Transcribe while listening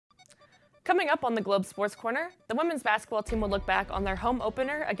Coming up on the Globe Sports Corner, the women's basketball team will look back on their home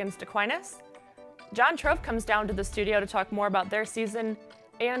opener against Aquinas. John Tropf comes down to the studio to talk more about their season,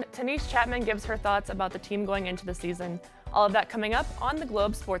 and TaNiece Chapman gives her thoughts about the team going into the season. All of that coming up on the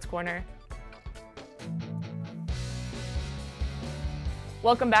Globe Sports Corner.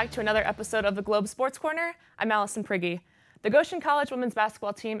 Welcome back to another episode of the Globe Sports Corner. I'm Alyson Prigge. The Goshen College women's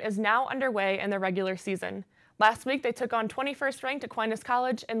basketball team is now underway in their regular season. Last week, they took on 21st ranked Aquinas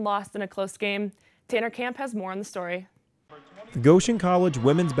College and lost in a close game. Tanner Camp has more on the story. The Goshen College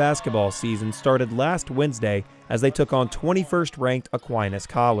women's basketball season started last Wednesday as they took on 21st ranked Aquinas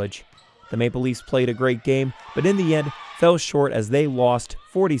College. The Maple Leafs played a great game, but in the end fell short as they lost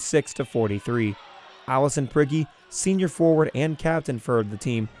 46-43. Alyson Prigge, senior forward and captain for the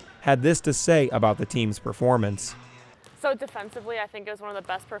team, had this to say about the team's performance. So defensively, I think it was one of the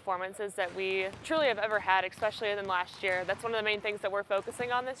best performances that we truly have ever had, especially than last year. That's one of the main things that we're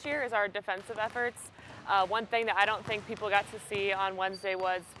focusing on this year is our defensive efforts. One thing that I don't think people got to see on Wednesday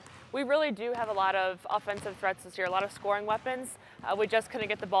was we really do have a lot of offensive threats this year, a lot of scoring weapons. We just couldn't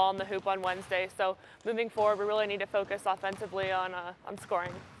get the ball in the hoop on Wednesday. So moving forward, we really need to focus offensively on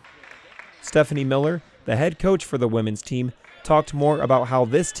scoring. Stephanie Miller, the head coach for the women's team, talked more about how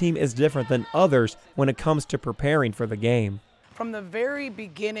this team is different than others when it comes to preparing for the game. From the very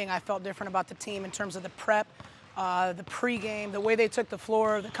beginning, I felt different about the team in terms of the prep, the pregame, the way they took the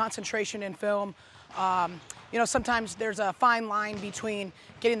floor, the concentration in film. Sometimes there's a fine line between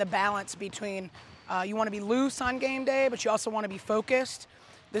getting the balance between you want to be loose on game day, but you also want to be focused.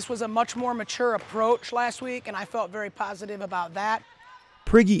 This was a much more mature approach last week, and I felt very positive about that.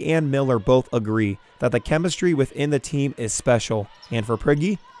 Prigge and Miller both agree that the chemistry within the team is special, and for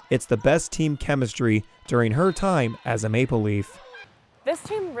Prigge, it's the best team chemistry during her time as a Maple Leaf. This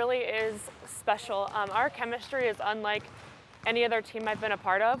team really is special. Our chemistry is unlike any other team I've been a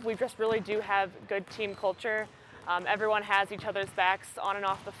part of. We just really do have good team culture. Everyone has each other's backs on and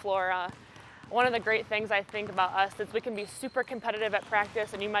off the floor. One of the great things I think about us is we can be super competitive at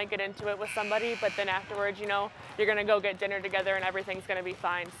practice and you might get into it with somebody, but then afterwards, you're gonna go get dinner together and everything's gonna be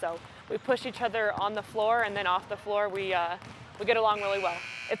fine. So we push each other on the floor, and then off the floor, we get along really well.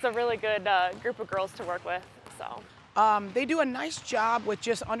 It's a really good group of girls to work with, so. They do a nice job with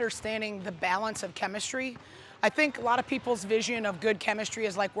just understanding the balance of chemistry. I think a lot of people's vision of good chemistry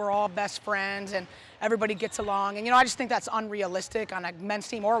is like we're all best friends and everybody gets along. And I just think that's unrealistic on a men's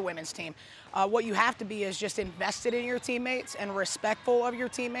team or a women's team. What you have to be is just invested in your teammates and respectful of your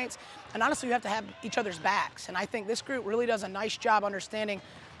teammates. And honestly, you have to have each other's backs. And I think this group really does a nice job understanding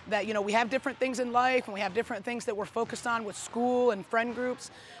that we have different things in life and we have different things that we're focused on with school and friend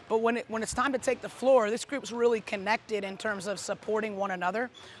groups. But when it's time to take the floor, this group's really connected in terms of supporting one another.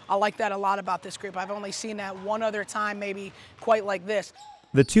 I like that a lot about this group. I've only seen that one other time maybe quite like this.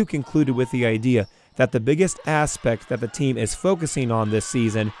 The two concluded with the idea that the biggest aspect that the team is focusing on this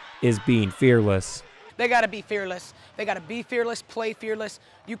season is being fearless. They got to be fearless. They got to be fearless, play fearless.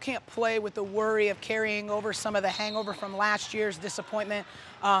 You can't play with the worry of carrying over some of the hangover from last year's disappointment.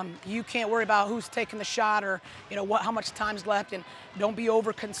 You can't worry about who's taking the shot or how much time's left, and don't be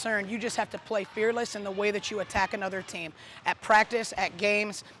over concerned. You just have to play fearless in the way that you attack another team at practice, at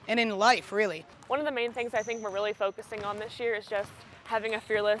games, and in life, really. One of the main things I think we're really focusing on this year is just having a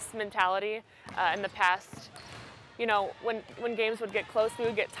fearless mentality. In the past, when games would get close, we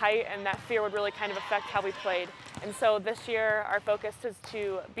would get tight, and that fear would really kind of affect how we played. And so this year, our focus is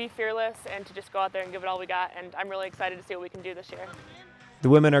to be fearless and to just go out there and give it all we got, and I'm really excited to see what we can do this year. The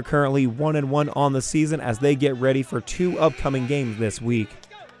women are currently 1-1 on the season as they get ready for 2 upcoming games this week.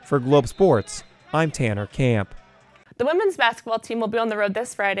 For Globe Sports, I'm Tanner Camp. The women's basketball team will be on the road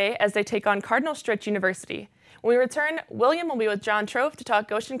this Friday as they take on Cardinal Stritch University. When we return, William will be with John Tropf to talk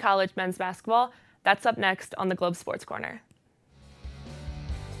Goshen College men's basketball. That's up next on the Globe Sports Corner.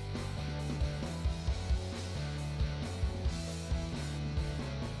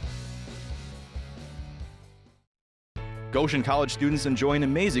 Goshen College students enjoy an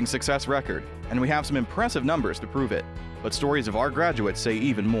amazing success record, and we have some impressive numbers to prove it. But stories of our graduates say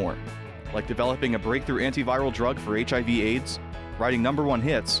even more, like developing a breakthrough antiviral drug for HIV/AIDS, writing #1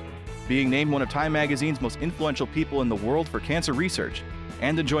 hits, being named one of Time Magazine's most influential people in the world for cancer research,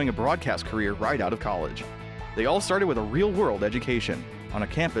 and enjoying a broadcast career right out of college. They all started with a real-world education on a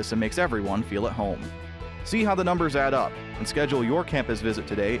campus that makes everyone feel at home. See how the numbers add up and schedule your campus visit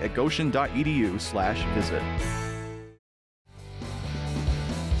today at goshen.edu/visit.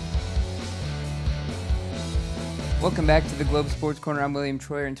 Welcome back to the Globe Sports Corner. I'm William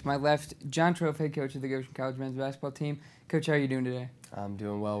Troyer, and to my left, John Tropf, head coach of the Goshen College men's basketball team. Coach, how are you doing today? I'm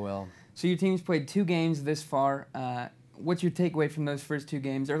doing well, Will. So your team's played 2 games this far. what's your takeaway from those first 2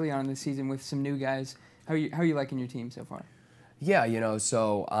 games early on in the season with some new guys? How are you liking your team so far? Yeah,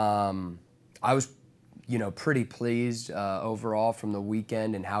 so I was, pretty pleased overall from the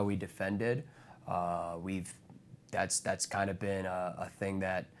weekend and how we defended. That's kind of been a thing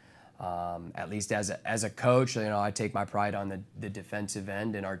that, at least as a coach, I take my pride on the defensive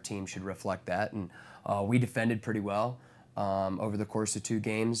end, and our team should reflect that. And we defended pretty well over the course of 2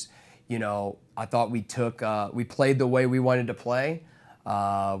 games. I thought we played the way we wanted to play.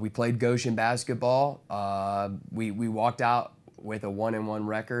 We played Goshen basketball. We walked out with a 1-1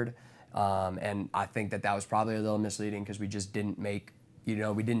 record, and I think that was probably a little misleading because we just didn't make, we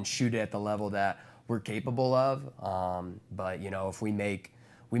didn't shoot it at the level that we're capable of. But if we make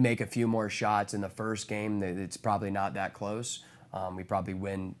a few more shots in the first game, it's probably not that close. We probably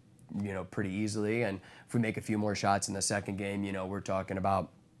win, pretty easily. And if we make a few more shots in the second game, we're talking about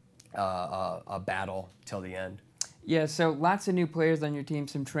a battle till the end. Yeah, so lots of new players on your team,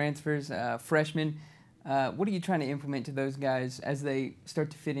 some transfers, freshmen. What are you trying to implement to those guys as they start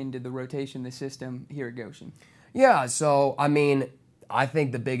to fit into the rotation, the system here at Goshen? Yeah, so I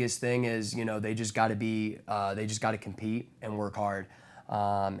think the biggest thing is they just got to compete and work hard,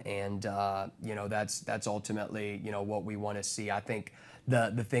 and that's ultimately what we want to see. I think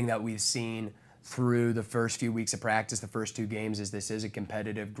the thing that we've seen through the first few weeks of practice, the first 2 games, is this is a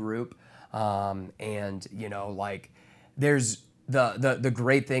competitive group, and there's the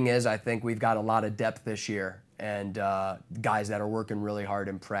great thing is I think we've got a lot of depth this year, and guys that are working really hard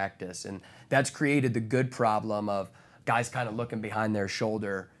in practice, and that's created the good problem of guys kind of looking behind their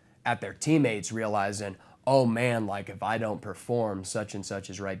shoulder at their teammates, realizing, oh man, if I don't perform, such and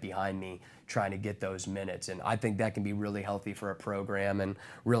such is right behind me trying to get those minutes. And I think that can be really healthy for a program and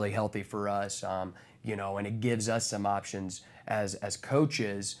really healthy for us, and it gives us some options as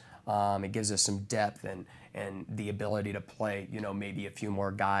coaches. It gives us some depth and the ability to play, maybe a few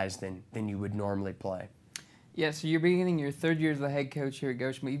more guys than you would normally play. Yeah, so you're beginning your 3rd year as the head coach here at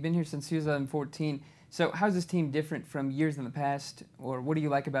Goshen, but you've been here since 2014. So how's this team different from years in the past, or what do you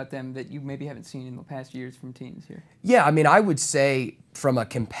like about them that you maybe haven't seen in the past years from teams here? Yeah, I would say from a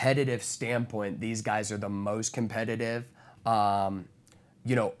competitive standpoint, these guys are the most competitive. Other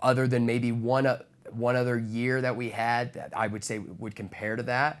than maybe one other year that we had that I would say would compare to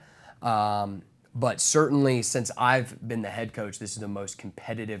that. But certainly since I've been the head coach, this is the most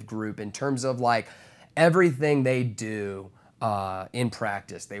competitive group in terms of everything they do. In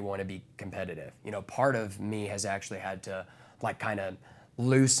practice, they want to be competitive. Part of me has actually had to kind of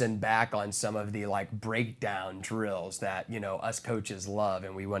loosen back on some of the breakdown drills that us coaches love,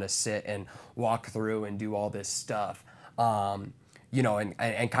 and we want to sit and walk through and do all this stuff. And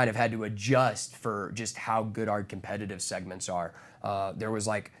kind of had to adjust for just how good our competitive segments are. There was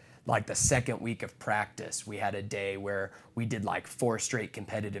the second week of practice, we had a day where we did 4 straight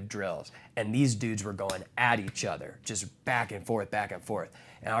competitive drills, and these dudes were going at each other, just back and forth, back and forth.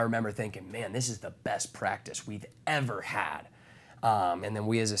 And I remember thinking, man, this is the best practice we've ever had. And then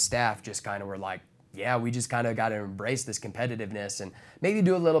we as a staff just kind of were yeah, we just kind of got to embrace this competitiveness and maybe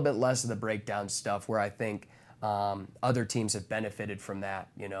do a little bit less of the breakdown stuff where I think other teams have benefited from that.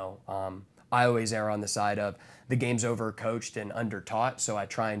 I always err on the side of the game's over-coached and under-taught, so I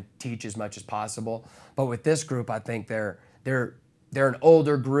try and teach as much as possible. But with this group, I think they're an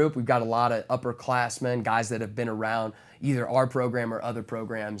older group. We've got a lot of upperclassmen, guys that have been around either our program or other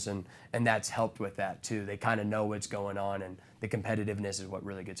programs, and that's helped with that too. They kind of know what's going on, and the competitiveness is what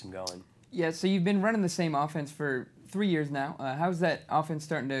really gets them going. Yeah, so you've been running the same offense for 3 years now. How's that offense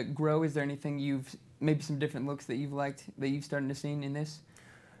starting to grow? Is there anything maybe some different looks that you've liked that you've started to see in this?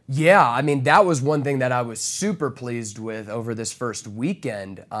 Yeah, that was one thing that I was super pleased with over this first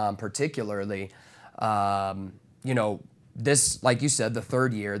weekend, particularly. This, like you said, the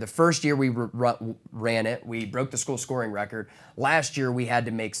 3rd year. The first year we ran it, we broke the school scoring record. Last year we had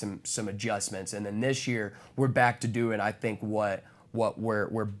to make some adjustments, and then this year we're back to doing, I think, what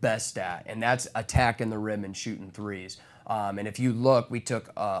we're best at, and that's attacking the rim and shooting threes. And if you look, we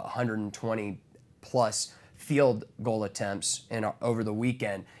took 120 plus field goal attempts over the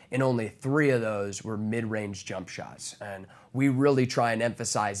weekend, and only 3 of those were mid-range jump shots. And we really try and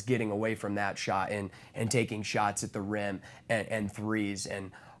emphasize getting away from that shot and taking shots at the rim and threes.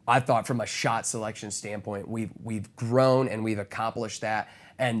 And I thought from a shot selection standpoint, we've grown and we've accomplished that.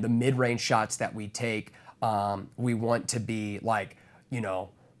 And the mid-range shots that we take, we want to be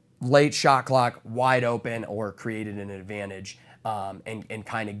late shot clock, wide open, or created an advantage. And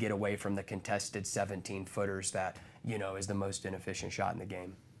kind of get away from the contested 17-footers that, is the most inefficient shot in the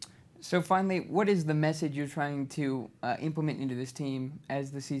game. So finally, what is the message you're trying to implement into this team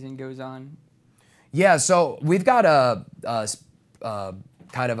as the season goes on? Yeah, so we've got a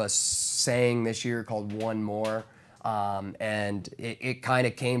kind of a saying this year called "one more," and it kind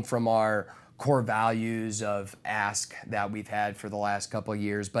of came from our core values of ask that we've had for the last couple of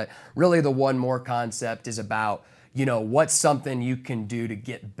years. But really, the "one more" concept is about, what's something you can do to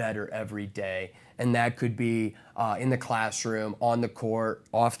get better every day. And that could be in the classroom, on the court,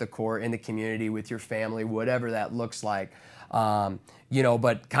 off the court, in the community, with your family, whatever that looks like.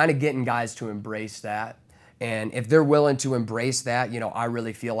 But kind of getting guys to embrace that. And if they're willing to embrace that, I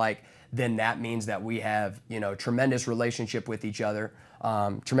really feel like then that means that we have, tremendous relationship with each other,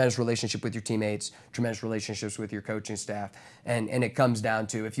 tremendous relationship with your teammates, tremendous relationships with your coaching staff. And it comes down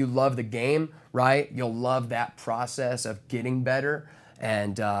to, if you love the game, right, you'll love that process of getting better.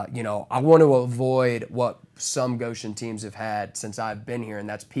 And, I want to avoid what some Goshen teams have had since I've been here, and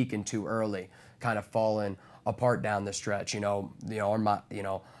that's peaking too early, kind of falling apart down the stretch. My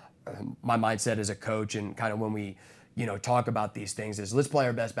mindset as a coach and kind of when we, talk about these things is let's play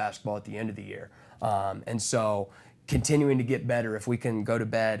our best basketball at the end of the year. And so continuing to get better, if we can go to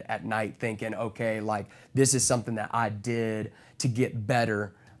bed at night thinking, okay, like this is something that I did to get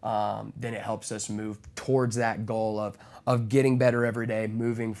better, then it helps us move towards that goal of getting better every day,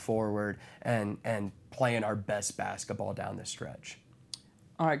 moving forward, and playing our best basketball down the stretch.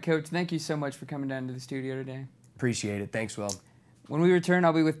 All right, Coach, thank you so much for coming down to the studio today. Appreciate it. Thanks, Will. When we return,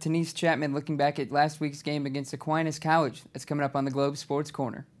 I'll be with TaNiece Chapman looking back at last week's game against Aquinas College. That's coming up on the Globe Sports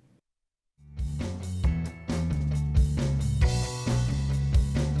Corner.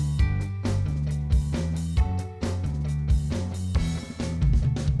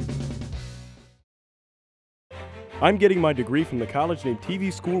 I'm getting my degree from the college named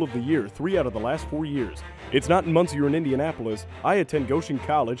TV School of the Year 3 out of the last 4 years. It's not in Muncie or in Indianapolis. I attend Goshen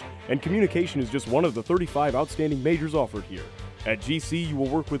College, and communication is just one of the 35 outstanding majors offered here. At GC, you will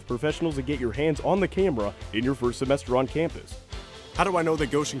work with professionals and get your hands on the camera in your first semester on campus. How do I know that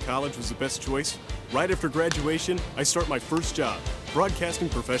Goshen College was the best choice? Right after graduation, I start my first job, broadcasting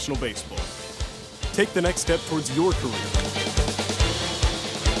professional baseball. Take the next step towards your career.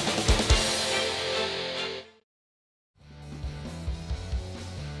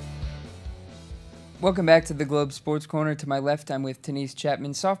 Welcome back to the Globe Sports Corner. To my left, I'm with TaNiece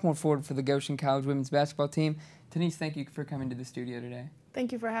Chapman, sophomore forward for the Goshen College women's basketball team. TaNiece, thank you for coming to the studio today.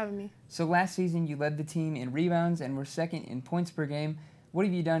 Thank you for having me. So last season, you led the team in rebounds and were second in points per game. What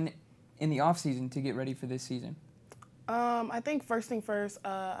have you done in the offseason to get ready for this season? I think first thing first,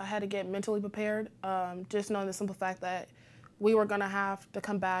 I had to get mentally prepared, just knowing the simple fact that we were going to have to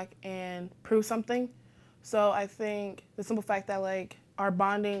come back and prove something. So I think the simple fact that, our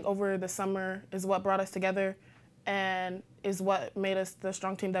bonding over the summer is what brought us together and is what made us the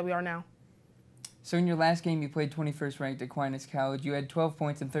strong team that we are now. So in your last game, you played 21st ranked Aquinas College. You had 12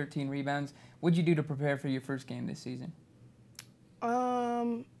 points and 13 rebounds. What did you do to prepare for your first game this season?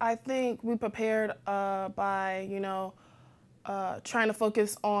 I think we prepared by, trying to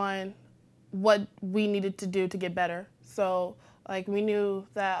focus on what we needed to do to get better. So, we knew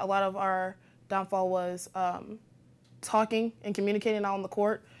that a lot of our downfall was talking and communicating out on the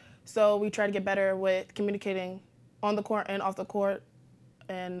court. So we try to get better with communicating on the court and off the court,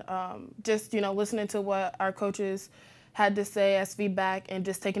 and just, listening to what our coaches had to say as feedback and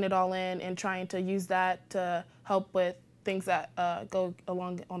just taking it all in and trying to use that to help with things that go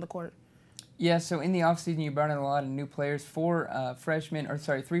along on the court. Yeah, so in the offseason, you brought in a lot of new players, 3 freshmen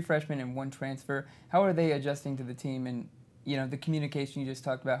and 1 transfer. How are they adjusting to the team and, the communication you just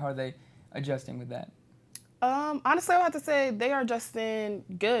talked about? How are they adjusting with that? Honestly, I would have to say they are adjusting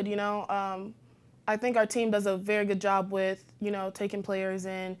good, I think our team does a very good job with, taking players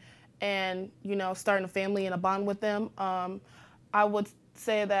in and, starting a family and a bond with them. I would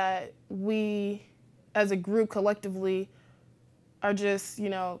say that we, as a group collectively, are just,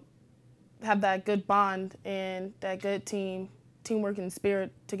 have that good bond and that good teamwork and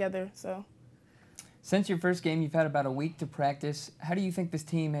spirit together, so. Since your first game, you've had about a week to practice. How do you think this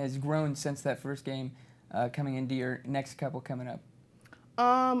team has grown since that first game coming into your next couple coming up?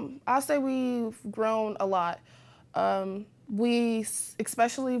 I'll say we've grown a lot. We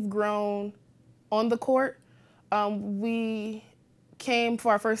especially have grown on the court. We came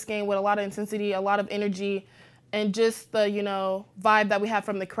for our first game with a lot of intensity, a lot of energy, and just the, vibe that we had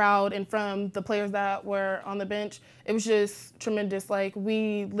from the crowd and from the players that were on the bench. It was just tremendous.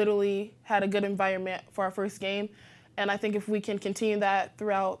 We literally had a good environment for our first game. And I think if we can continue that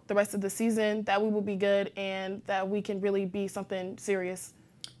throughout the rest of the season, that we will be good and that we can really be something serious.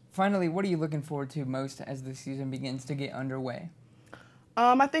 Finally, what are you looking forward to most as the season begins to get underway?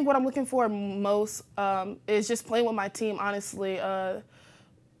 I think what I'm looking for most is just playing with my team, honestly.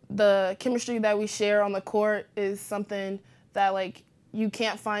 the chemistry that we share on the court is something that like you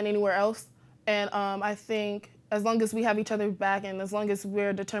can't find anywhere else. And I think as long as we have each other back and as long as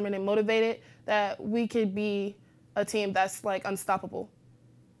we're determined and motivated, that we could be a team that's like unstoppable.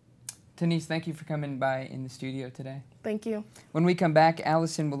 TaNiece, thank you for coming by in the studio today. Thank you. When we come back,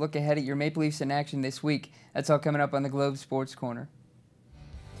 Allison will look ahead at your Maple Leafs in action this week. That's all coming up on the Globe Sports Corner.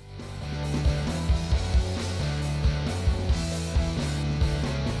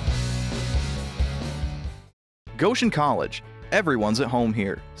 Goshen College. Everyone's at home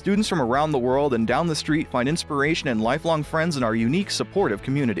here. Students from around the world and down the street find inspiration and lifelong friends in our unique, supportive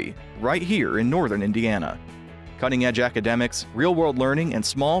community, right here in northern Indiana. Cutting-edge academics, real-world learning, and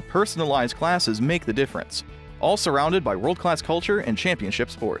small, personalized classes make the difference, all surrounded by world-class culture and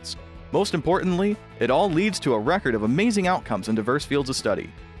championship sports. Most importantly, it all leads to a record of amazing outcomes in diverse fields of study.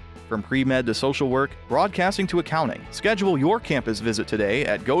 From pre-med to social work, broadcasting to accounting, schedule your campus visit today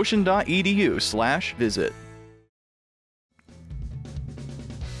at goshen.edu/visit.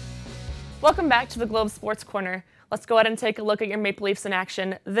 Welcome back to the Globe Sports Corner. Let's go ahead and take a look at your Maple Leafs in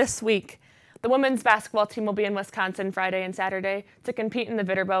action this week. The women's basketball team will be in Wisconsin Friday and Saturday to compete in the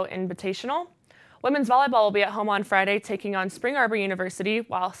Viterbo Invitational. Women's volleyball will be at home on Friday taking on Spring Arbor University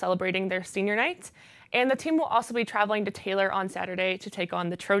while celebrating their senior night. And the team will also be traveling to Taylor on Saturday to take on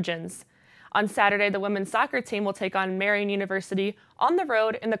the Trojans. On Saturday, the women's soccer team will take on Marian University on the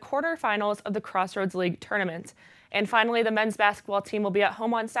road in the quarterfinals of the Crossroads League tournament. And finally, the men's basketball team will be at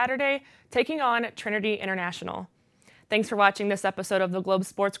home on Saturday, taking on Trinity International. Thanks for watching this episode of the Globe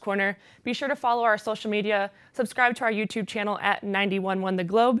Sports Corner. Be sure to follow our social media, subscribe to our YouTube channel at 911 The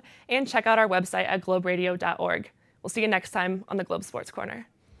Globe, and check out our website at globeradio.org. We'll see you next time on the Globe Sports Corner.